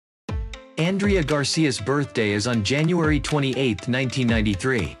Andrea Garcia's birthday is on January 28,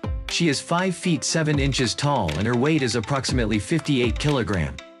 1993. She is 5 feet 7 inches tall and her weight is approximately 58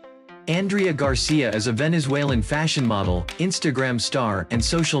 kilograms. Andrea Garcia is a Venezuelan fashion model, Instagram star, and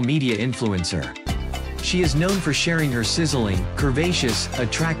social media influencer. She is known for sharing her sizzling, curvaceous,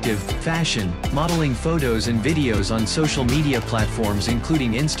 attractive, fashion, modeling photos and videos on social media platforms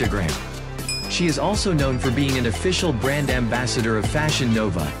including Instagram. She is also known for being an official brand ambassador of Fashion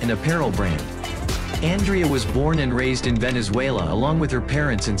Nova, an apparel brand. Andrea was born and raised in Venezuela along with her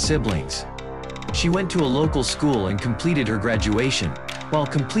parents and siblings. She went to a local school and completed her graduation. While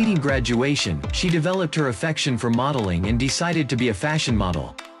completing graduation, she developed her affection for modeling and decided to be a fashion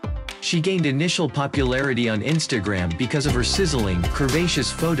model. She gained initial popularity on Instagram because of her sizzling,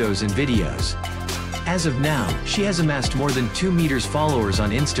 curvaceous photos and videos. As of now, she has amassed more than 2 million followers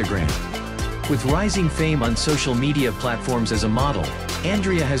on Instagram. With rising fame on social media platforms as a model,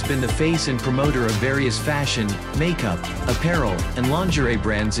 Andrea has been the face and promoter of various fashion, makeup, apparel, and lingerie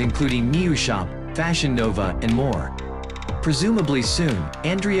brands including Miu Shop, Fashion Nova, and more. Presumably soon,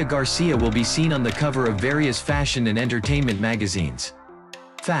 Andrea Garcia will be seen on the cover of various fashion and entertainment magazines.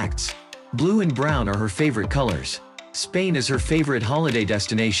 Facts: blue and brown are her favorite colors. Spain is her favorite holiday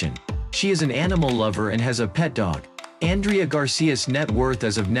destination. She is an animal lover and has a pet dog. Andrea Garcia's net worth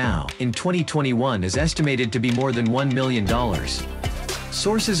as of now, in 2021, is estimated to be more than $1 million.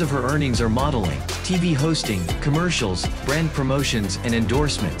 Sources of her earnings are modeling, TV hosting, commercials, brand promotions, and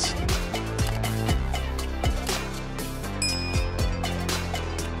endorsements.